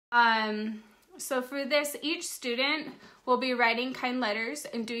So for this, each student will be writing kind letters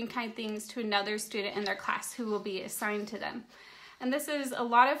and doing kind things to another student in their class who will be assigned to them. And this is a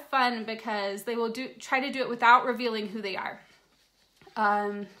lot of fun because they will try to do it without revealing who they are.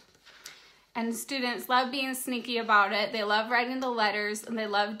 And students love being sneaky about it. They love writing the letters and they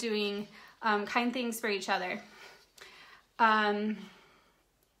love doing kind things for each other. And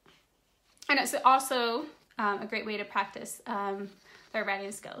it's also a great way to practice their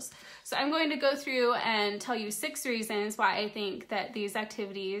writing skills. So I'm going to go through and tell you 6 reasons why I think that these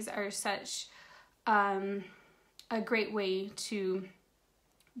activities are such a great way to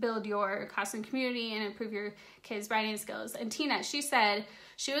build your classroom community and improve your kids' writing skills. And Tina, she said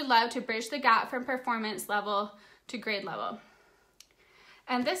she would love to bridge the gap from performance level to grade level.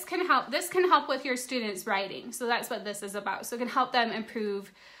 And this can help with your students' writing. So that's what this is about. So it can help them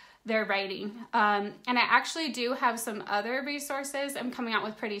improve their writing. And I actually do have some other resources I'm coming out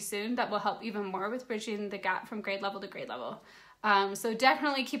with pretty soon that will help even more with bridging the gap from grade level to grade level. So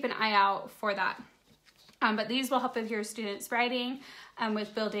definitely keep an eye out for that. But these will help with your students' writing and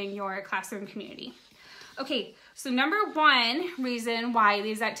with building your classroom community. Okay, so number 1 reason why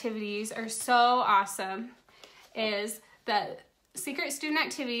these activities are so awesome is that secret student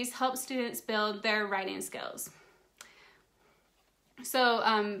activities help students build their writing skills.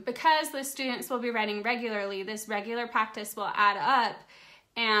 So because the students will be writing regularly, this regular practice will add up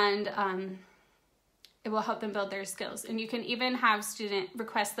and it will help them build their skills. And you can even have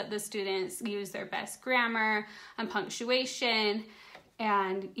request that the students use their best grammar and punctuation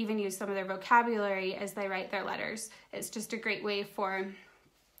and even use some of their vocabulary as they write their letters. It's just a great way for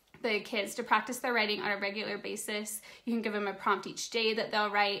the kids to practice their writing on a regular basis. You can give them a prompt each day that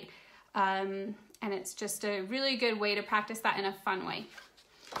they'll write, and it's just a really good way to practice that in a fun way.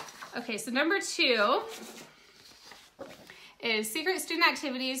 Okay, so number 2 is secret student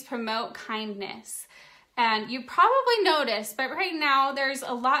activities promote kindness. And you probably noticed, but right now there's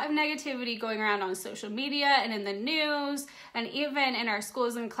a lot of negativity going around on social media and in the news and even in our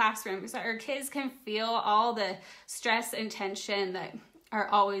schools and classrooms. Our kids can feel all the stress and tension that are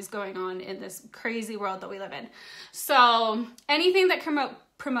always going on in this crazy world that we live in. So anything that can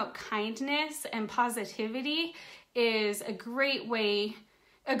promote kindness and positivity is a great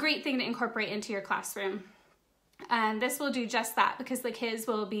thing to incorporate into your classroom. And this will do just that because the kids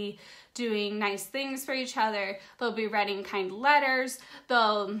will be doing nice things for each other. They'll be writing kind letters.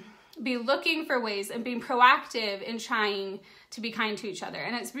 They'll be looking for ways and being proactive in trying to be kind to each other.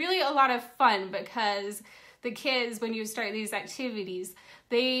 And it's really a lot of fun because the kids, when you start these activities,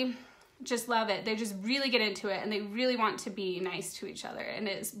 they just love it. They just really get into it and they really want to be nice to each other. And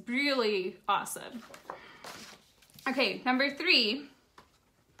it's really awesome. Okay, number 3.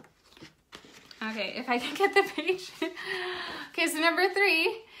 Okay, if I can get the page. Okay, so number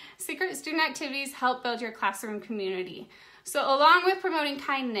 3, secret student activities help build your classroom community. So along with promoting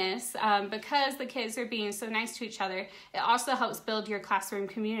kindness, because the kids are being so nice to each other, it also helps build your classroom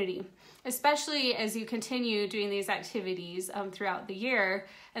community, especially as you continue doing these activities throughout the year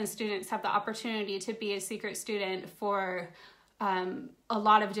and students have the opportunity to be a secret student for a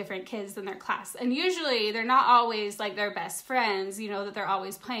lot of different kids in their class. And usually they're not always like their best friends, you know, that they're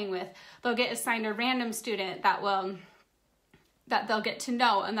always playing with. They'll get assigned a random student that they'll get to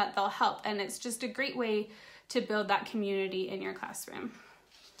know and that they'll help. And it's just a great way to build that community in your classroom.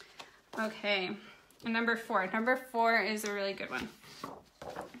 Okay, and number 4. Number 4 is a really good one.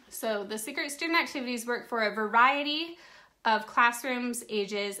 So the secret student activities work for a variety of classrooms,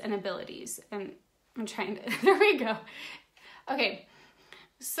 ages, and abilities. And I'm trying to, there we go. Okay,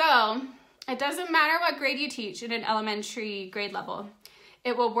 so it doesn't matter what grade you teach in an elementary grade level.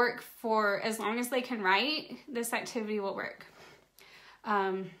 It will work for as long as they can write, this activity will work.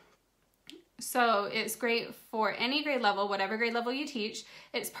 So it's great for any grade level, whatever grade level you teach.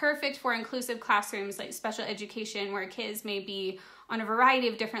 It's perfect for inclusive classrooms like special education where kids may be on a variety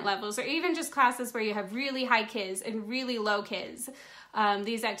of different levels, or even just classes where you have really high kids and really low kids.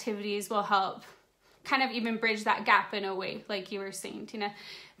 These activities will help kind of even bridge that gap in a way, like you were saying, Tina.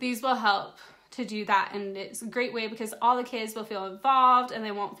 These will help to do that, and it's a great way because all the kids will feel involved and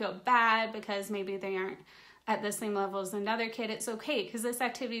they won't feel bad because maybe they aren't at the same level as another kid. It's okay because this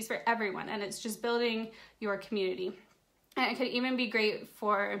activity is for everyone and it's just building your community. And it could even be great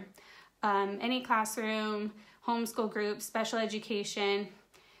for any classroom, homeschool group, special education,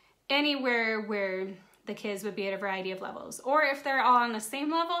 anywhere where the kids would be at a variety of levels. Or if they're all on the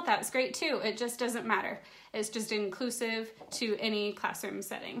same level, that's great too. It just doesn't matter. It's just inclusive to any classroom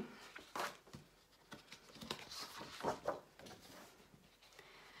setting.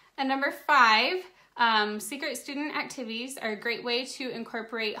 And number 5, Secret student activities are a great way to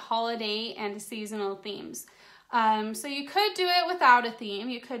incorporate holiday and seasonal themes. So you could do it without a theme.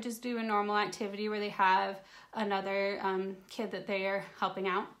 You could just do a normal activity where they have another kid that they are helping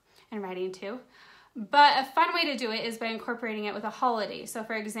out and writing to. But a fun way to do it is by incorporating it with a holiday. So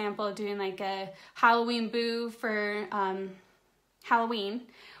for example, doing like a Halloween boo for Halloween,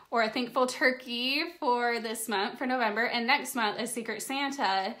 or a thankful turkey for this month, for November, and next month a Secret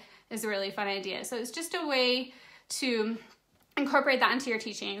Santa is a really fun idea. So it's just a way to incorporate that into your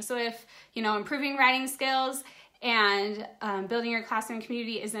teaching. So if, you know, improving writing skills and building your classroom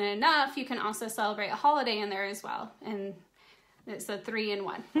community isn't enough, you can also celebrate a holiday in there as well. And it's a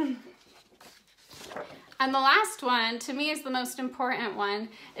 3-in-1. And the last one, to me, is the most important one,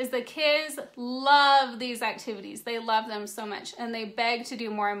 is the kids love these activities. They love them so much, and they beg to do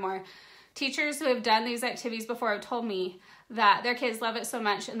more and more. Teachers who have done these activities before have told me that their kids love it so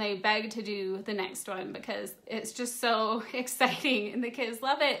much, and they beg to do the next one because it's just so exciting, and the kids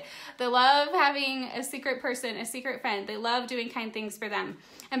love it. They love having a secret person, a secret friend. They love doing kind things for them.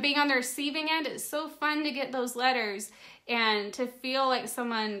 And being on the receiving end, it's so fun to get those letters and to feel like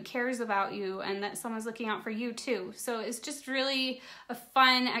someone cares about you and that someone's looking out for you too. So it's just really a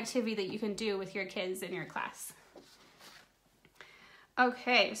fun activity that you can do with your kids in your class.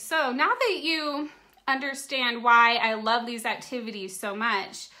 Okay, so now that you understand why I love these activities so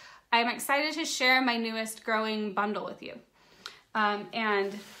much, I'm excited to share my newest growing bundle with you.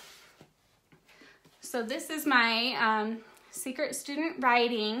 And so this is my Secret Student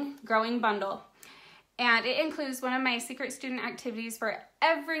Writing Growing Bundle. And it includes one of my secret student activities for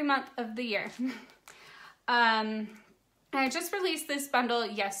every month of the year. And I just released this bundle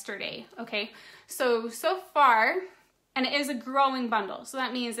yesterday, okay? So far, and it is a growing bundle, so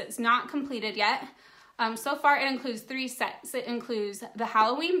that means it's not completed yet. So far, it includes 3 sets. It includes the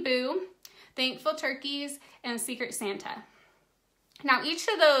Halloween Boo, Thankful Turkeys, and Secret Santa. Now, each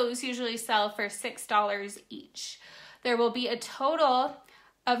of those usually sell for $6 each. There will be a total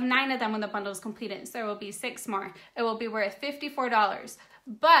of 9 of them when the bundle is completed. So there will be 6 more. It will be worth $54.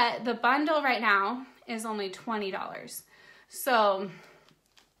 But the bundle right now is only $20. So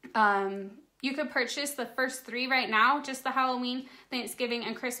you could purchase the first 3 right now, just the Halloween, Thanksgiving,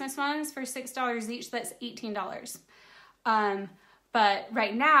 and Christmas ones for $6 each. That's $18. But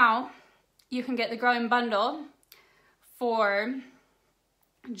right now, you can get the growing bundle for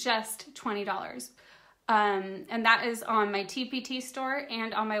just $20. And that is on my TPT store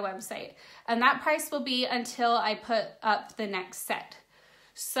and on my website. And that price will be until I put up the next set.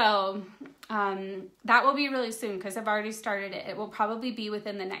 So that will be really soon because I've already started it. It will probably be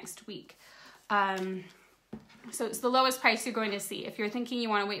within the next week. So it's the lowest price you're going to see. If you're thinking you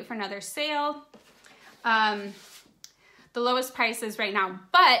want to wait for another sale, the lowest price is right now.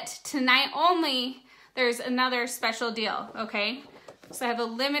 But tonight only, there's another special deal, okay? So I have a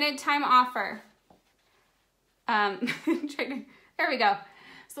limited time offer. There we go.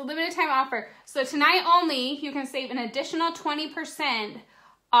 So limited time offer. So tonight only, you can save an additional 20%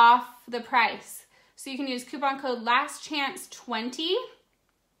 off the price. So you can use coupon code LASTCHANCE20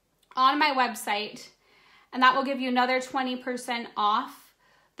 on my website, and that will give you another 20% off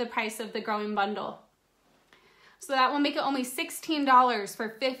the price of the growing bundle. So that will make it only $16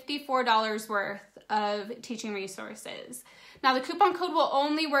 for $54 worth of teaching resources. Now the coupon code will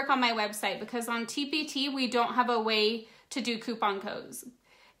only work on my website because on TPT we don't have a way to do coupon codes.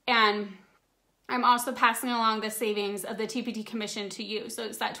 And I'm also passing along the savings of the TPT commission to you. So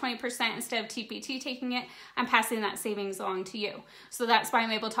it's that 20% instead of TPT taking it, I'm passing that savings along to you. So that's why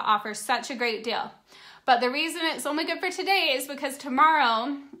I'm able to offer such a great deal. But the reason it's only good for today is because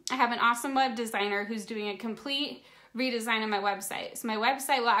tomorrow I have an awesome web designer who's doing a complete redesign of my website. So my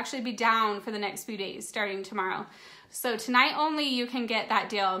website will actually be down for the next few days starting tomorrow. So tonight only you can get that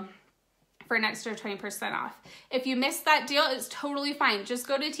deal for an extra 20% off. If you missed that deal, it's totally fine. Just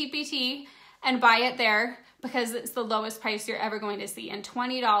go to TPT and buy it there because it's the lowest price you're ever going to see. And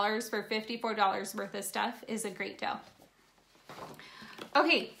 $20 for $54 worth of stuff is a great deal.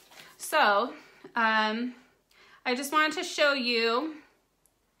 Okay, so I just wanted to show you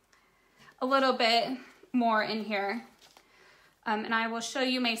a little bit more in here. And I will show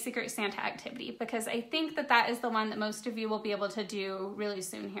you my Secret Santa activity because I think that that is the one that most of you will be able to do really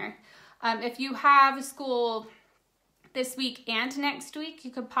soon here. If you have school this week and next week,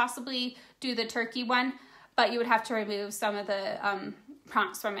 you could possibly do the turkey one, but you would have to remove some of the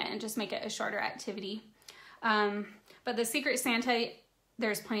prompts from it and just make it a shorter activity. But the Secret Santa,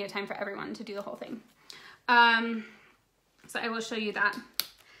 there's plenty of time for everyone to do the whole thing. So I will show you that.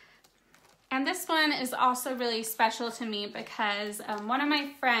 And this one is also really special to me because one of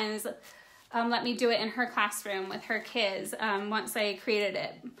my friends let me do it in her classroom with her kids once I created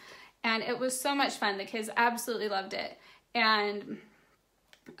it. And it was so much fun. The kids absolutely loved it. And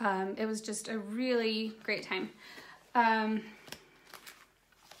it was just a really great time.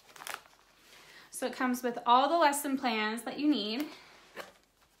 So it comes with all the lesson plans that you need.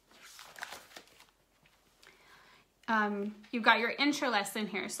 You've got your intro lesson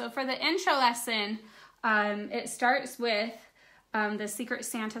here. So for the intro lesson, it starts with the Secret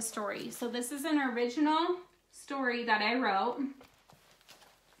Santa story. So this is an original story that I wrote.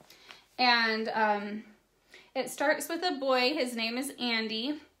 And it starts with a boy. His name is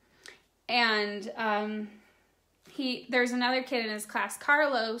Andy. And there's another kid in his class,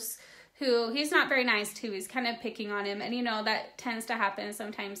 Carlos, who he's not very nice to. He's kind of picking on him. And you know, that tends to happen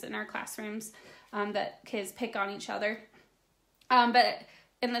sometimes in our classrooms, that kids pick on each other. But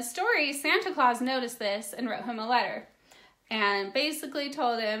in the story, Santa Claus noticed this and wrote him a letter and basically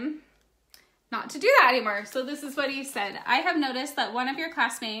told him not to do that anymore. So this is what he said. I have noticed that one of your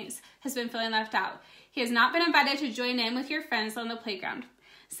classmates has been feeling left out. He has not been invited to join in with your friends on the playground.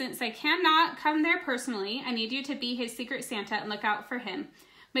 Since I cannot come there personally, I need you to be his secret Santa and look out for him.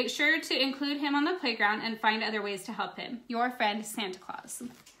 Make sure to include him on the playground and find other ways to help him. Your friend, Santa Claus.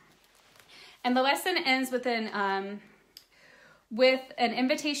 And the lesson ends with an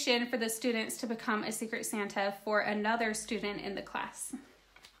invitation for the students to become a secret Santa for another student in the class.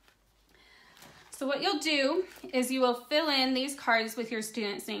 So what you'll do is you will fill in these cards with your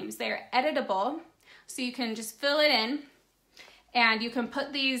students' names. They're editable, so you can just fill it in, and you can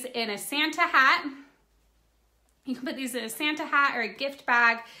put these in a Santa hat. You can put these in a Santa hat or a gift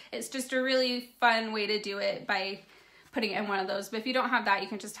bag. It's just a really fun way to do it by putting it in one of those. But if you don't have that, you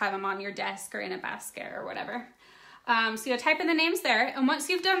can just have them on your desk or in a basket or whatever. So you'll type in the names there. And once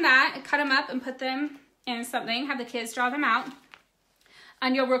you've done that, cut them up and put them in something. Have the kids draw them out.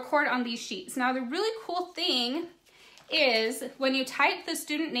 And you'll record on these sheets. Now, the really cool thing is when you type the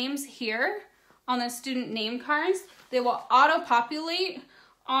student names here on the student name cards, they will auto-populate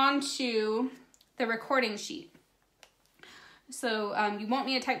onto the recording sheet. So you won't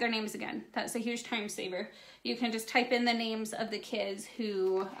need to type their names again. That's a huge time saver. You can just type in the names of the kids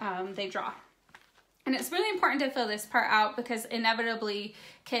who they draw. And it's really important to fill this part out because inevitably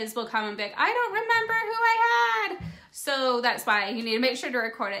kids will come and be like, I don't remember who I had. So that's why you need to make sure to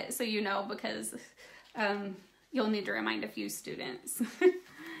record it so you know, because you'll need to remind a few students.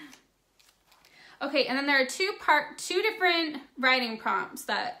 Okay, and then there are two different writing prompts,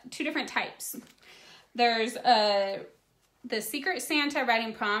 two different types. There's the Secret Santa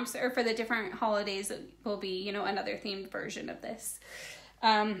writing prompts, or for the different holidays, it will be, you know, another themed version of this.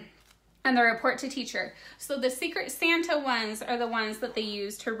 And the report to teacher. So the Secret Santa ones are the ones that they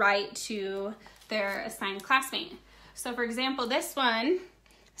use to write to their assigned classmate. So for example, this one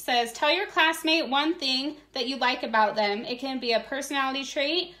says, tell your classmate one thing that you like about them. It can be a personality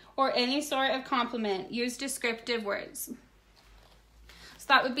trait or any sort of compliment. Use descriptive words. So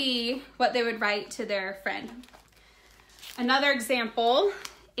that would be what they would write to their friend. Another example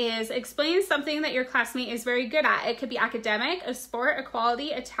is explain something that your classmate is very good at. It could be academic, a sport, a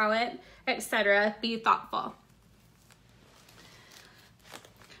quality, a talent, etc. Be thoughtful.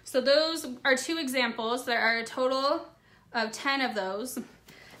 So those are two examples. There are a total of 10 of those.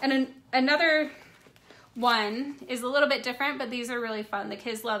 And another one is a little bit different, but these are really fun. The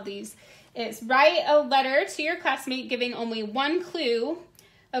kids love these. It's write a letter to your classmate giving only one clue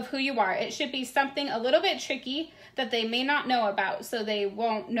of who you are. It should be something a little bit tricky that they may not know about, so they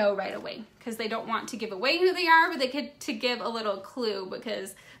won't know right away because they don't want to give away who they are, but they could to give a little clue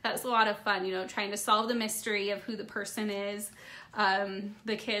because that's a lot of fun, you know, trying to solve the mystery of who the person is.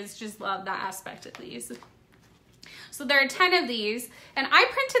 The kids just love that aspect of these. So there are 10 of these, and I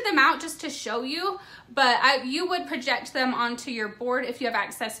printed them out just to show you, but you would project them onto your board if you have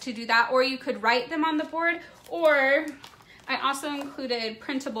access to do that, or you could write them on the board, or I also included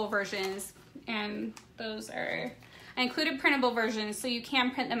printable versions, and I included printable versions, so you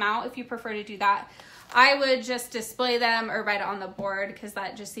can print them out if you prefer to do that. I would just display them or write it on the board because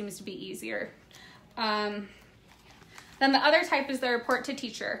that just seems to be easier. Then the other type is the report to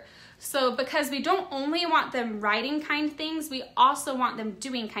teacher. So because we don't only want them writing kind things, we also want them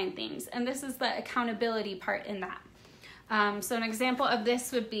doing kind things. And this is the accountability part in that. So an example of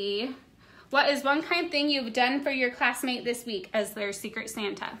this would be, what is one kind thing you've done for your classmate this week as their Secret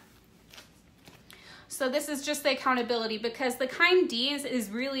Santa? So this is just the accountability, because the kind deeds is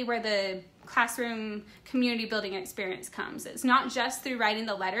really where the classroom community building experience comes. It's not just through writing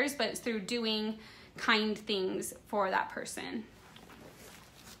the letters, but it's through doing kind things for that person.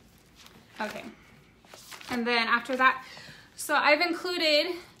 Okay, and then after that, so I've included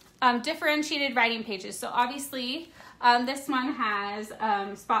differentiated writing pages. So obviously this one has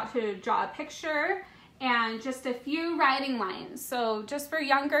spot to draw a picture and just a few writing lines. So just for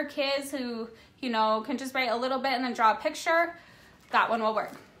younger kids who, you know, can just write a little bit and then draw a picture, that one will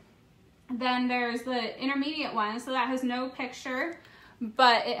work. Then there's the intermediate one, so that has no picture,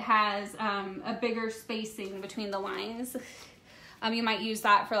 but it has a bigger spacing between the lines. You might use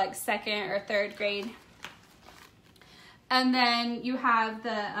that for like 2nd or 3rd grade. And then you have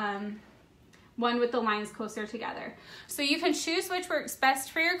the one with the lines closer together. So you can choose which works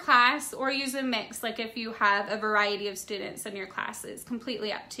best for your class or use a mix, like if you have a variety of students in your class. It's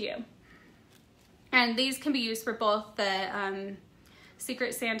completely up to you. And these can be used for both the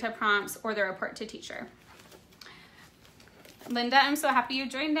Secret Santa prompts or the report to teacher. Linda, I'm so happy you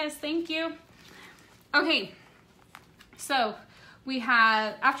joined us. Thank you. Okay, so we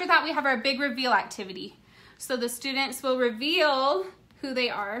have, after that we have our big reveal activity. So the students will reveal who they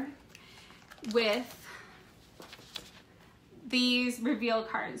are with these reveal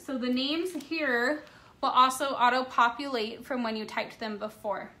cards. So the names here will also auto-populate from when you typed them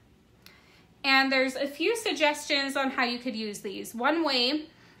before. And there's a few suggestions on how you could use these. One way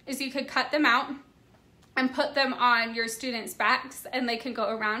is you could cut them out and put them on your students' backs, and they can go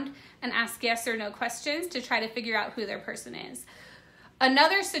around and ask yes or no questions to try to figure out who their person is.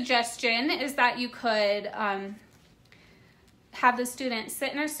 Another suggestion is that you could have the students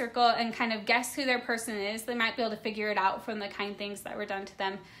sit in a circle and kind of guess who their person is. They might be able to figure it out from the kind things that were done to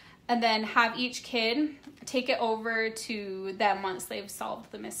them, and then have each kid take it over to them once they've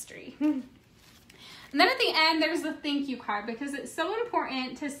solved the mystery. And then at the end, there's the thank you card, because it's so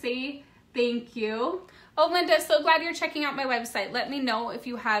important to say thank you. Oh, Linda, so glad you're checking out my website. Let me know if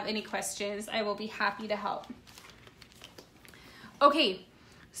you have any questions. I will be happy to help. Okay,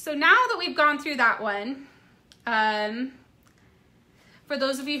 so now that we've gone through that one, for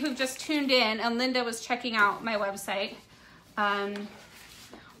those of you who've just tuned in and Linda was checking out my website, I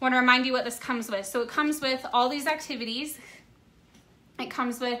want to remind you what this comes with. So it comes with all these activities. It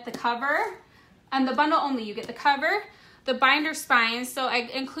comes with the cover and the bundle only. You get the cover, the binder spines, so I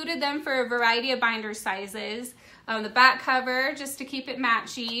included them for a variety of binder sizes. The back cover, just to keep it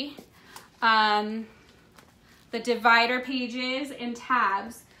matchy. The divider pages and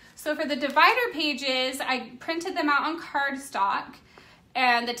tabs. So for the divider pages, I printed them out on cardstock,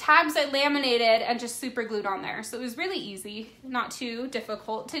 and the tabs I laminated and just super glued on there. So it was really easy, not too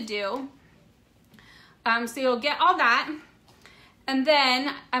difficult to do. So you'll get all that. And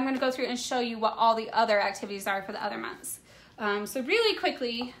then I'm going to go through and show you what all the other activities are for the other months. So really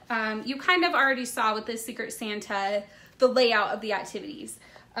quickly, you kind of already saw with this Secret Santa the layout of the activities.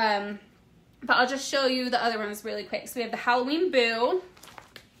 But I'll just show you the other ones really quick. So we have the Halloween Boo.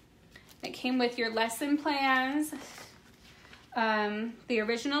 It came with your lesson plans, the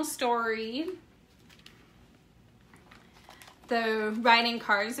original story, the writing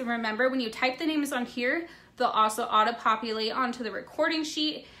cards. And remember, when you type the names on here, they'll also auto-populate onto the recording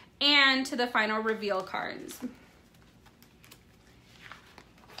sheet and to the final reveal cards.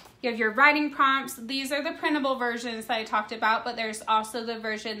 You have your writing prompts. These are the printable versions that I talked about, but there's also the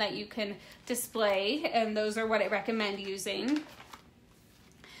version that you can display, and those are what I recommend using.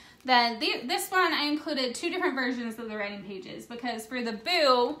 Then this one, I included 2 different versions of the writing pages, because for the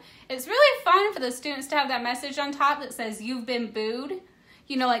boo, it's really fun for the students to have that message on top that says, "You've been booed."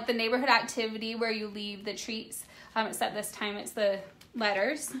 You know, like the neighborhood activity where you leave the treats, except this time it's the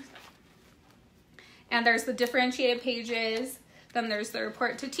letters. And there's the differentiated pages. Then there's the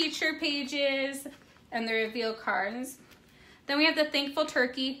report to teacher pages and the reveal cards. Then we have the thankful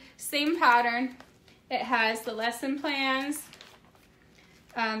turkey, same pattern. It has the lesson plans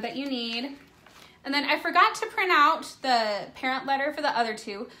that you need. And then I forgot to print out the parent letter for the other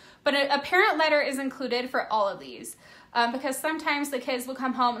 2, but a parent letter is included for all of these. Because sometimes the kids will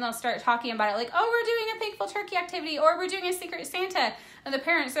come home and they'll start talking about it, like, oh, we're doing a thankful turkey activity, or we're doing a Secret Santa. And the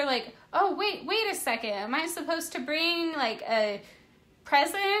parents are like, oh, wait a second. Am I supposed to bring like a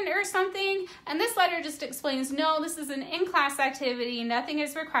present or something? And this letter just explains, no, this is an in-class activity. Nothing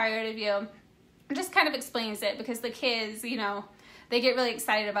is required of you. It just kind of explains it, because the kids, you know, they get really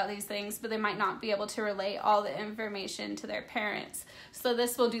excited about these things, but they might not be able to relay all the information to their parents. So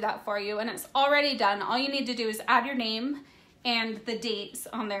this will do that for you, and it's already done. All you need to do is add your name and the dates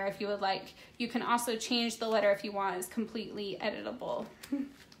on there if you would like. You can also change the letter if you want. It's completely editable.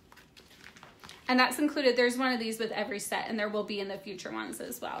 And that's included. There's one of these with every set, and there will be in the future ones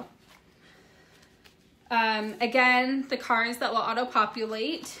as well. Again, the cards that will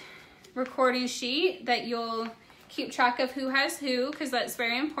auto-populate, recording sheet that you'll keep track of who has who, because that's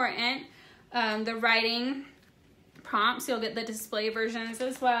very important. The writing prompts. You'll get the display versions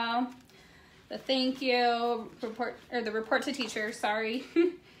as well. The thank you report, or the report to teacher, sorry,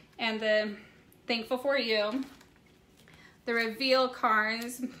 and the thankful for you, the reveal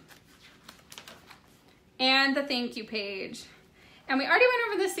cards, and the thank you page. And we already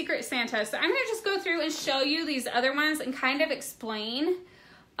went over the Secret Santa, so I'm gonna just go through and show you these other ones and kind of explain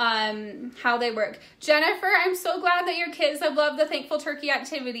how they work. Jennifer, I'm so glad that your kids have loved the Thankful Turkey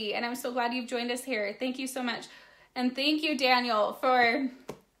activity, and I'm so glad you've joined us here. Thank you so much. And thank you, Daniel, for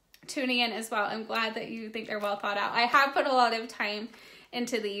tuning in as well. I'm glad that you think they're well thought out. I have put a lot of time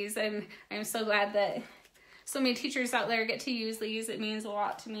into these, and I'm so glad that so many teachers out there get to use these. It means a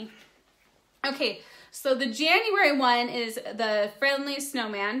lot to me. Okay, so the January one is the Friendly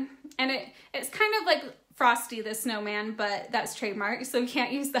Snowman, and it's kind of like Frosty the Snowman, but that's trademark, so we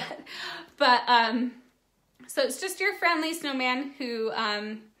can't use that. But so it's just your friendly snowman who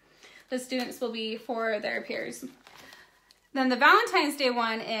the students will be for their peers. Then the Valentine's Day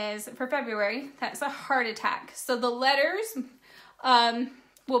one is for February. That's a heart attack. So the letters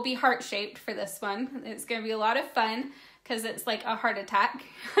will be heart-shaped for this one. It's going to be a lot of fun because it's like a heart attack.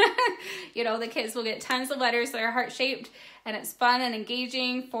 You know, the kids will get tons of letters that are heart-shaped, and it's fun and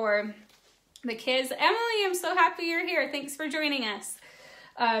engaging for the kids. Emily, I'm so happy you're here. Thanks for joining us.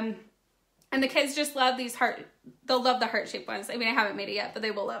 And the kids just love these they'll love the heart-shaped ones. I mean, I haven't made it yet, but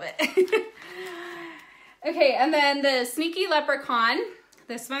they will love it. Okay, and then the Sneaky Leprechaun.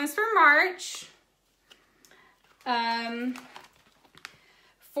 This one's for March.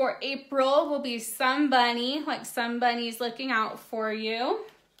 For April will be Some Bunny, like some bunnies looking out for you.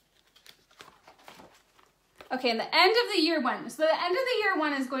 Okay, and the end of the year one. So the end of the year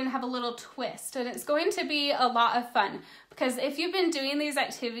one is going to have a little twist, and it's going to be a lot of fun because if you've been doing these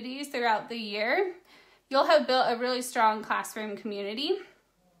activities throughout the year, you'll have built a really strong classroom community,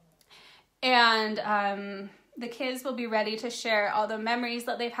 and the kids will be ready to share all the memories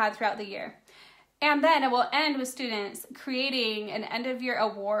that they've had throughout the year. And then it will end with students creating an end of year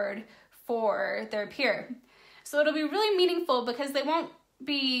award for their peer. So it'll be really meaningful because they won't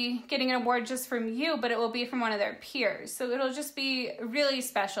be getting an award just from you, but it will be from one of their peers. So it'll just be really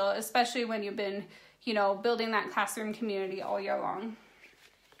special, especially when you've been, you know, building that classroom community all year long.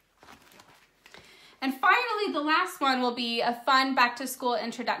 And finally, the last one will be a fun back to school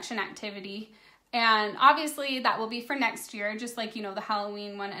introduction activity. And obviously that will be for next year, just like, you know, the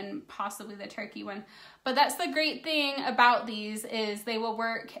Halloween one and possibly the turkey one. But that's the great thing about these is they will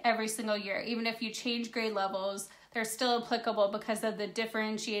work every single year. Even if you change grade levels, they're still applicable because of the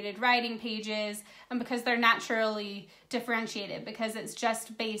differentiated writing pages and because they're naturally differentiated because it's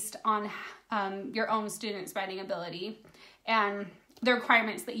just based on your own students' writing ability and the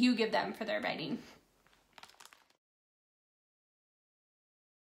requirements that you give them for their writing.